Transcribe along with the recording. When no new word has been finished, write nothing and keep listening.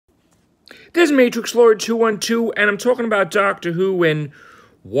This is Matrix Lord 212, and I'm talking about Doctor Who, and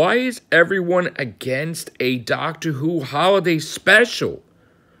why is everyone against a Doctor Who holiday special?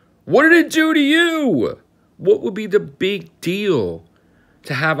 What did it do to you? What would be the big deal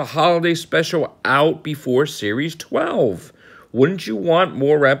to have a holiday special out before Series 12? Wouldn't you want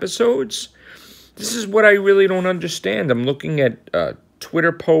more episodes? This is what I really don't understand. I'm looking at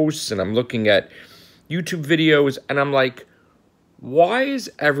Twitter posts, and I'm looking at YouTube videos, and I'm like, why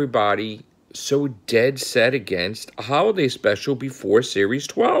is everybody so dead set against a holiday special before Series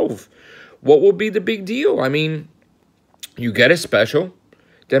 12? What will be the big deal? I mean, you get a special,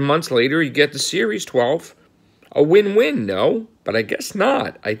 then months later you get the Series 12. A win-win, no? But I guess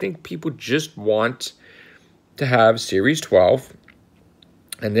not. I think people just want to have Series 12,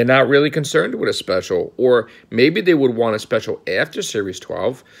 and they're not really concerned with a special. Or maybe they would want a special after Series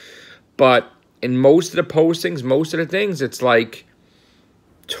 12, but in most of the postings, most of the things, it's like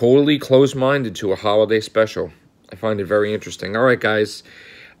totally closed-minded to a holiday special. I find it very interesting. All right, guys.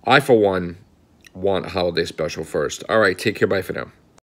 I, for one, want a holiday special first. All right, take care. Bye for now.